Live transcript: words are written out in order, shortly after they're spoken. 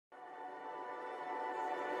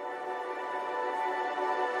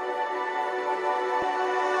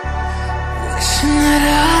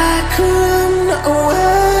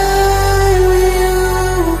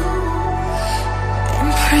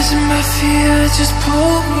Just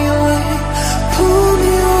pull me away, pull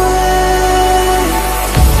me away.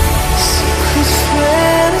 Secret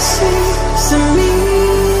fantasies of me.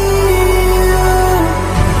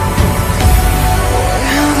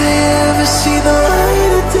 Will they ever see the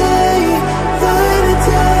light of day, light of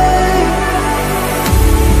day?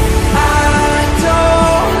 I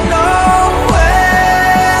don't know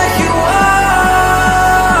where you are,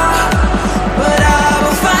 but I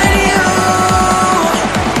will find you.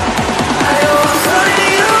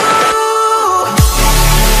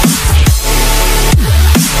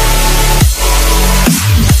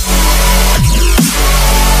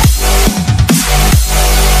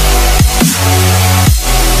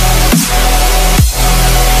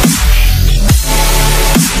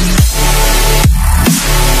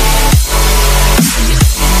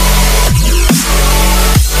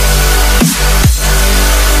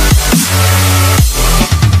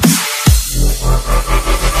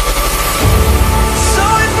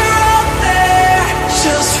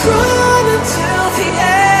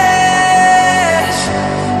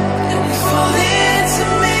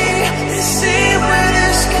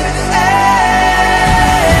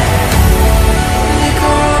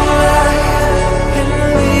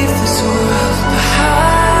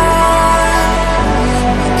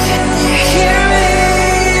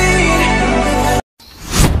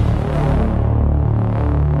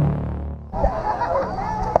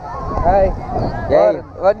 E aí,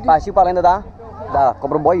 partiu pra lenda da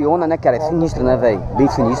cobra boiúna, né, cara? É sinistro, né, velho? Bem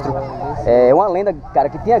sinistro. É uma lenda, cara,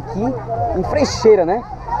 que tem aqui em Frecheira, né?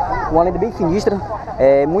 Uma lenda bem sinistra.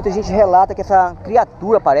 Muita gente relata que essa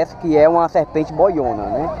criatura parece que é uma serpente boiúna,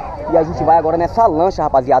 né? E a gente vai agora nessa lancha,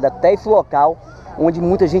 rapaziada, até esse local onde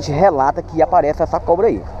muita gente relata que aparece essa cobra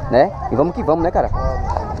aí, né? E vamos que vamos, né, cara?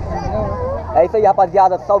 É isso aí,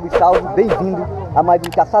 rapaziada. Salve, salve. Bem-vindo a mais um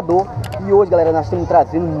Caçador. E hoje, galera, nós estamos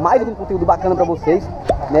trazendo mais um conteúdo bacana pra vocês,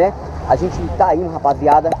 né? A gente tá indo,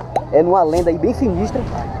 rapaziada, numa lenda aí bem sinistra,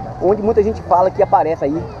 onde muita gente fala que aparece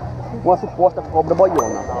aí uma suposta cobra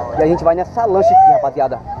boiúna. E a gente vai nessa lancha aqui,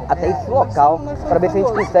 rapaziada, até esse local, pra ver se a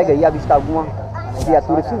gente consegue aí avistar alguma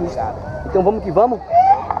criatura sinistra. Então vamos que vamos.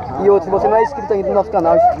 E outro, se você não é inscrito ainda no nosso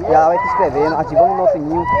canal, já vai se inscrevendo, ativando o nosso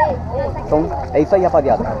sininho. Então é isso aí,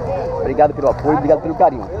 rapaziada. Obrigado pelo apoio, obrigado pelo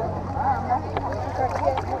carinho.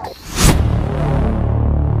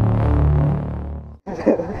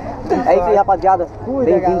 É isso aí, rapaziada.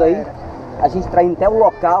 Bem-vindo aí. A gente tá indo até o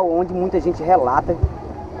local onde muita gente relata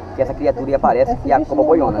que essa criatura aparece, que é a cobra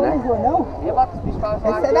boiúna, né?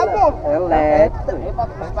 Esse é da boca. É o leto.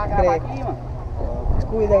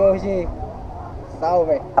 Cuida hoje.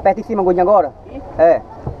 Salve. Aperta em cima, gordinho, agora. É.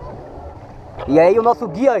 E aí o nosso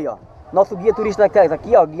guia aí, ó. Nosso guia turista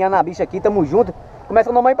aqui, ó. Guia na bicha aqui, tamo junto. Começa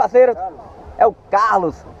o nome aí, parceiro. É o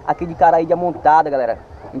Carlos, aqui de Caraí de Amontada,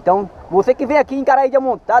 galera. Então, você que vem aqui em Caraí de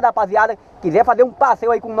Amontada, rapaziada, quiser fazer um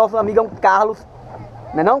passeio aí com o nosso amigão Carlos,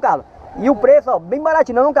 não é não, Carlos? E o preço, ó, bem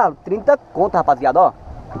baratinho, não, Carlos? 30 conto, rapaziada, ó.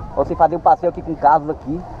 Pra você fazer um passeio aqui com o Carlos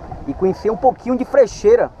aqui e conhecer um pouquinho de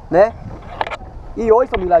Frecheira, né? E hoje,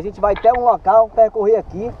 família, a gente vai até um local percorrer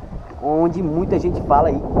aqui, onde muita gente fala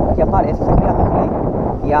aí que aparece essa criatura aí,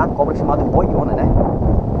 que é a cobra chamada boiúna, né?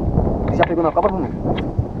 Você já pegou na cobra, Bruno?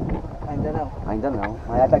 Ainda não. Ainda não,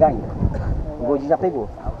 mas vai pegar ainda. O gordinho já pegou.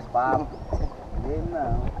 Os papos. Dele não.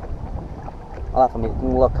 Olha lá, família,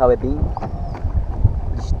 o local é bem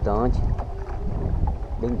distante,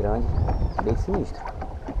 bem grande, bem sinistro.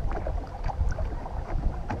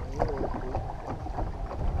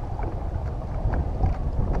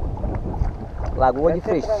 Lagoa de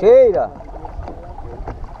Frecheira.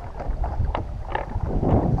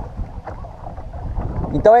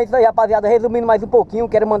 Então é isso aí, rapaziada. Resumindo mais um pouquinho,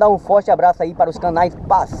 quero mandar um forte abraço aí para os canais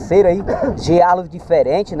parceiros aí, Gealos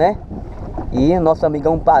Diferente, né? E nosso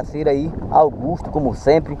amigão parceiro aí, Augusto, como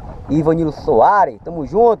sempre, Ivanilo Soares, tamo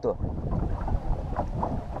junto.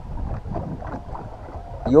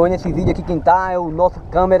 E hoje nesse vídeo aqui quem tá é o nosso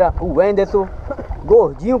câmera, o Anderson,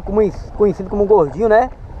 gordinho, conhecido como gordinho, né?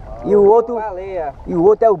 E o outro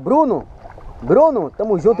é o Bruno. Bruno,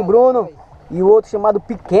 tamo junto, Bruno. E o outro chamado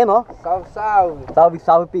Pequeno, ó. Salve, salve. Salve,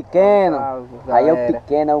 salve, Pequeno. Salve, aí é o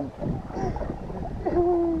Pequeno, é o...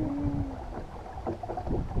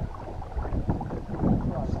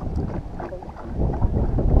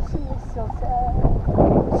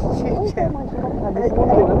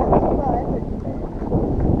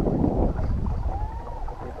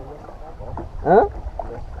 Hã?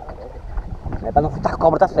 É pra não assustar a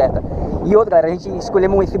cobra, tá certa. E outra, galera, a gente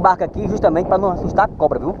escolhemos esse barco aqui justamente pra não assustar a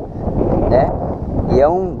cobra, viu? E é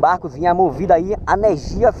um barcozinho movido aí a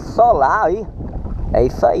energia solar aí. É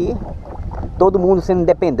isso aí. Todo mundo sendo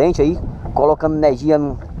independente aí, colocando energia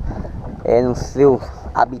no seu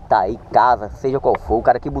habitat aí, casa, seja qual for. O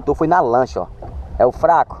cara que botou foi na lancha, ó. É o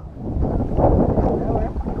fraco.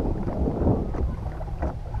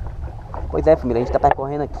 Pois é, família, a gente tá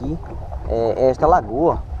percorrendo aqui esta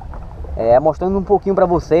lagoa, mostrando um pouquinho pra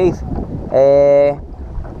vocês.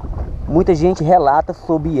 Muita gente relata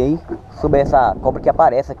sobre essa cobra que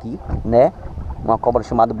aparece aqui, né? Uma cobra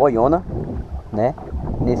chamada boiúna, né?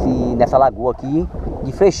 Nessa lagoa aqui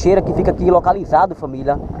de Frecheira, que fica aqui localizado,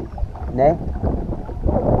 família, né?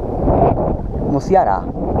 No Ceará.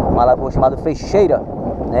 Uma lagoa chamada Frecheira,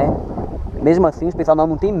 né? Mesmo assim, os pessoal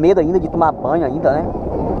não tem medo ainda de tomar banho ainda, né?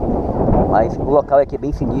 Mas o local aqui é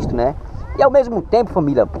bem sinistro, né? E ao mesmo tempo,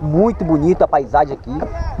 família, muito bonita a paisagem aqui,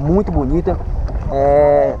 muito bonita.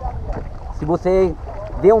 Se você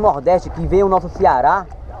vê o Nordeste aqui, vê o nosso Ceará,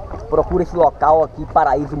 procura esse local aqui,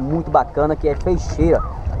 paraíso muito bacana, que é Frecheira.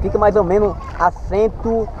 Fica mais ou menos a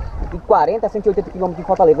 140, 180 km de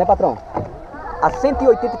Fortaleza, né, patrão? A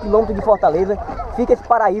 180 km de Fortaleza fica esse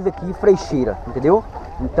paraíso aqui, Frecheira, entendeu?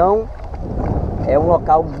 Então, é um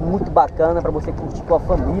local muito bacana para você curtir com a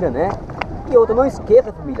família, né? E outra, não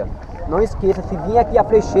esqueça, família, não esqueça, se vir aqui a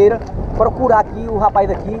Frecheira, procurar aqui o rapaz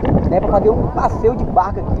aqui, né, para fazer um passeio de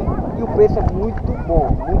barco aqui, e o preço é muito bom,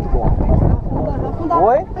 muito bom.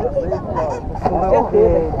 Oi? Com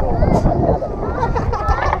certeza.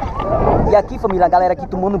 E aqui, família, a galera aqui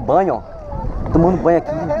tomando banho, ó. Tomando banho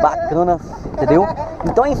aqui, bacana, entendeu?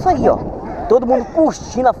 Então é isso aí, ó. Todo mundo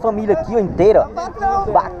curtindo a família aqui, ó, inteira.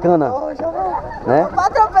 Bacana, né?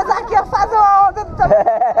 Patrão, pensar que ia fazer uma onda do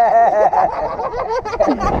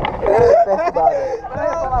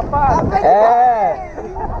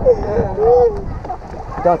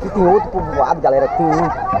Então aqui tem outro povoado, galera.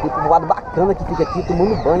 Tem povoado bacana que fica aqui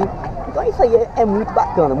tomando banho. Então isso aí é muito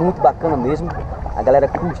bacana mesmo. A galera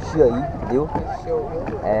curtir aí, entendeu?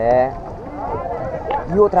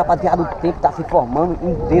 E outra, rapaziada, o tempo tá se formando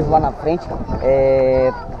intenso lá na frente,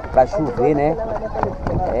 pra chover, né?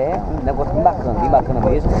 É um negócio bem bacana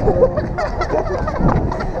mesmo.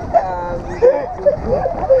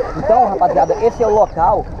 Então, rapaziada, esse é o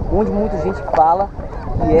local onde muita gente fala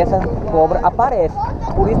que essa cobra aparece.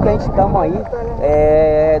 Por isso que a gente estamos aí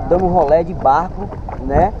dando um rolê de barco,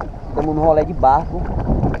 né? Estamos no rolê de barco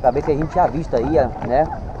pra ver se a gente avista aí, né?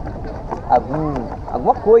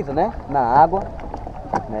 Alguma coisa, né? Na água,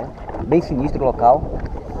 né? Bem sinistro o local.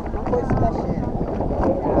 Não foi se mexendo.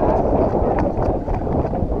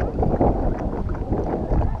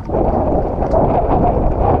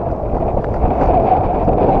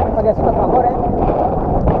 Fazer assim pra tua agora, é?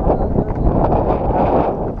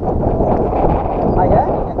 Aí é?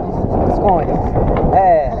 Esconde.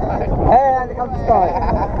 Naquele esconde.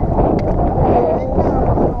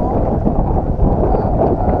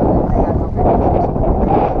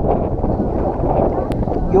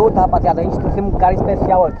 E outra, rapaziada, a gente trouxe um cara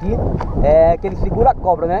especial aqui, que ele segura a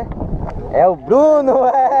cobra, né? É o Bruno,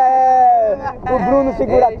 o Bruno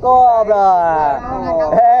segura a cobra.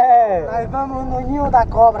 Nós vamos no ninho da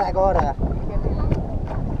cobra agora.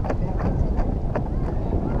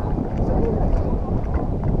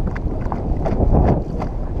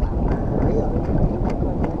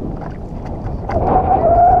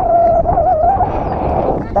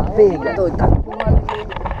 Tá pega, doido, tá.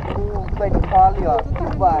 O pé de pau ali, ó.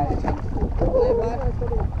 Que vai.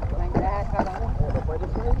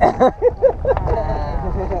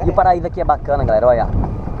 E o paraíso aqui é bacana, galera, olha.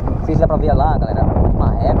 Não sei se dá pra ver lá, galera, as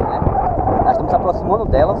marrecas, né? Nós estamos se aproximando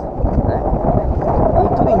delas, né?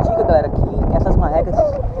 E tudo indica, galera, que essas marrecas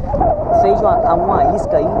sejam uma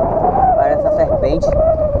isca aí para essa serpente,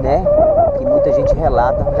 né? Que muita gente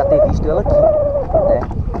relata já ter visto ela aqui, né?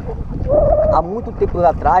 Há muito tempo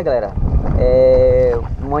atrás, galera,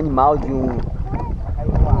 um animal de um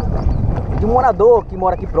morador que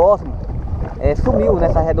mora aqui próximo sumiu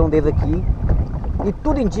nessa redondeza aqui, e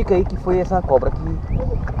tudo indica aí que foi essa cobra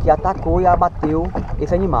que atacou e abateu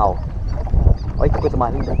esse animal. Olha que coisa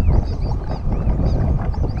mais linda.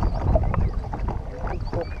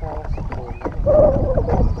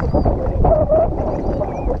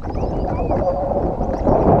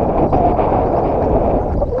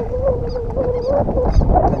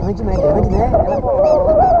 Grande, né?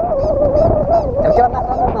 É porque ela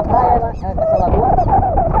nasce lá na praia, essa lagoa.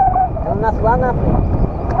 Ela nasce lá na...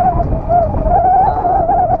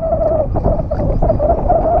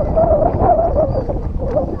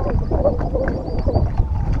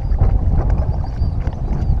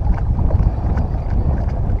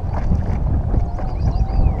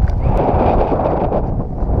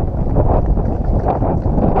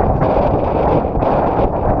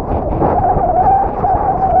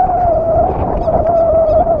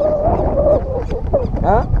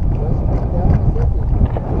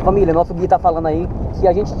 Família, nosso guia tá falando aí, se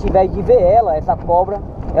a gente tiver de ver ela, essa cobra,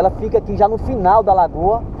 ela fica aqui já no final da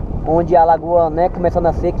lagoa, onde a lagoa, né, começa a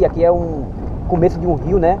nascer, que aqui é um começo de um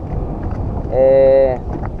rio, né?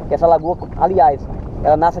 Essa lagoa, aliás,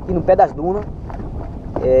 ela nasce aqui no pé das dunas.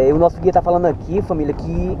 E o nosso guia tá falando aqui, família,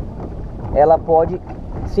 que ela pode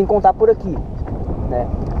se encontrar por aqui, né?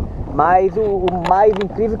 Mas o mais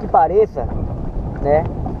incrível que pareça, né,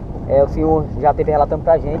 o senhor já teve relatando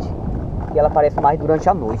pra gente que ela aparece mais durante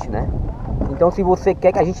a noite, né? Então, se você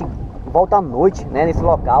quer que a gente volte à noite, né, nesse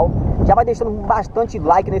local, já vai deixando bastante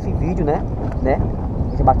like nesse vídeo, né?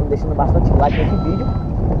 Deixando bastante like nesse vídeo.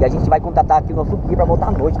 E a gente vai contatar aqui o nosso guia pra voltar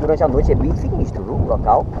à noite. Durante a noite é bem sinistro, viu? O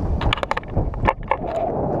local.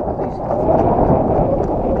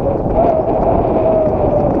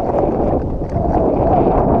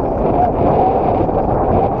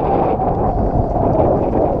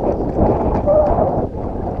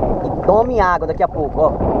 E tome água daqui a pouco,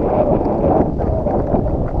 ó.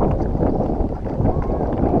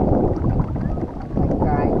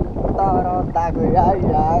 Cai um toró d'água já,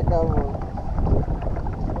 mano.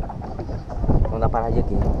 Vamos dar uma paradinha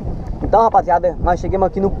aqui. Então, rapaziada, nós chegamos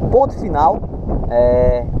aqui no ponto final,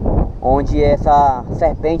 onde essa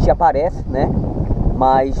serpente aparece, né?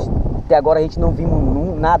 Mas até agora a gente não viu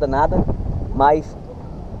nada. Mas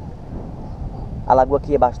a lagoa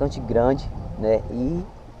aqui é bastante grande, né? E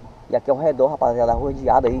aqui ao redor, rapaziada,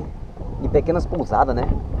 rodeada aí de pequenas pousadas, né?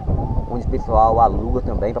 Onde o pessoal aluga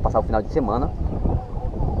também para passar o final de semana.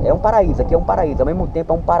 É um paraíso, aqui é um paraíso, ao mesmo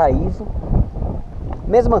tempo é um paraíso.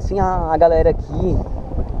 Mesmo assim, a galera aqui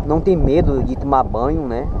não tem medo de tomar banho,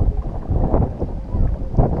 né?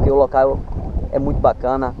 Porque o local é muito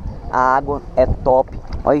bacana, a água é top.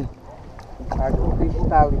 Olha aí. Água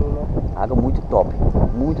cristalina. Água muito top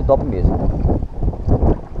mesmo.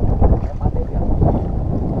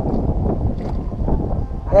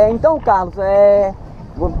 Então, Carlos,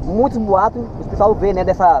 muitos boatos o pessoal vê, né,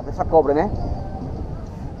 dessa cobra, né?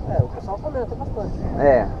 O pessoal comenta bastante.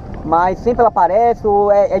 Mas sempre ela aparece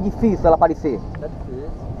ou é difícil ela aparecer? É difícil.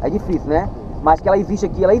 É difícil, né? Mas que ela existe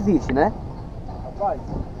aqui, ela existe, né? Rapaz,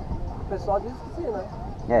 o pessoal diz que sim,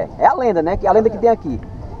 né? É a lenda, né? Que a lenda que tem aqui.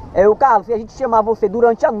 O Carlos, se a gente chamar você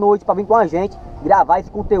durante a noite pra vir com a gente, gravar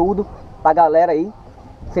esse conteúdo pra galera aí,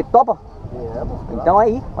 você topa? Claro. Então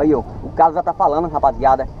aí, ó, o Carlos já tá falando,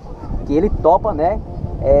 rapaziada, que ele topa, né?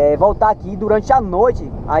 Voltar aqui durante a noite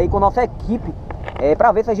aí com a nossa equipe,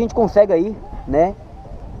 pra ver se a gente consegue aí, né?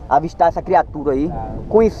 Avistar essa criatura aí,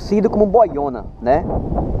 conhecido como boiúna, né?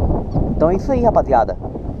 Então é isso aí, rapaziada.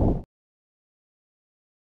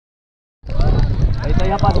 É isso aí,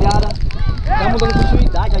 rapaziada. Estamos dando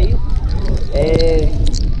continuidade aí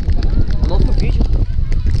no nosso vídeo.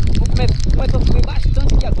 Começou a subir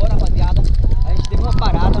bastante aqui agora, rapaziada. A gente teve uma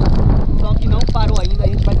parada, só que não parou ainda. A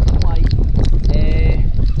gente vai continuar aí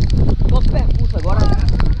nosso percurso agora,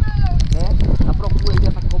 né? A procura aí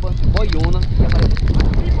dessa cobra boiúna que apareceu.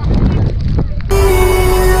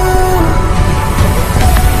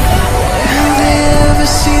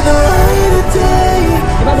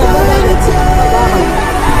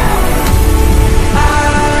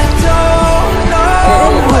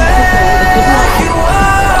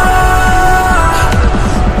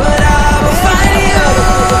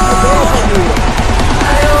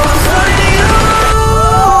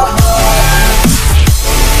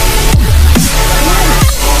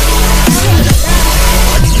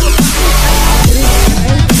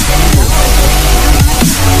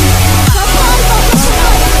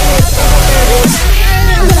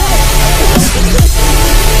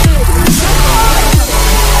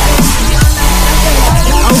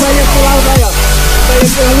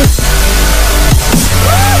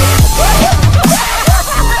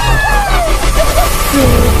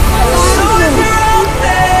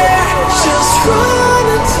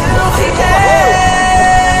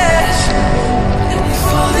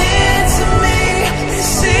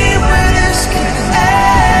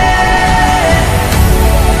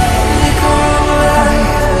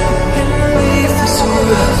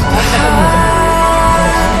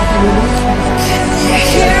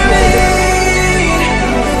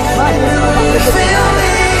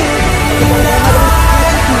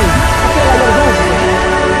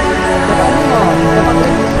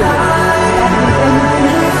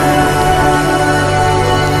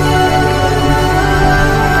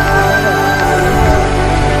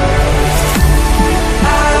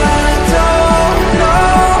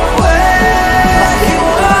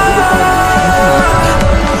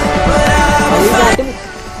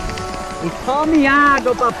 Tome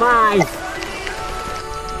água, papai!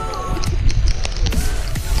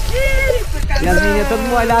 E as meninas todas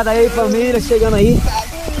molhadas aí, família, chegando aí.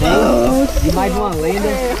 de mais uma lenda.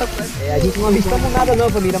 A gente não avistamos nada não,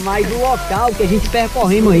 família, mas o local que a gente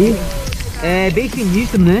percorremos aí é bem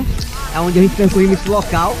sinistro, né? É onde a gente percorreu esse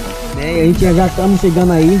local, né? E a gente já estamos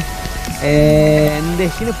chegando aí no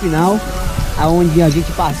destino final, aonde a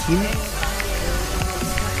gente partiu.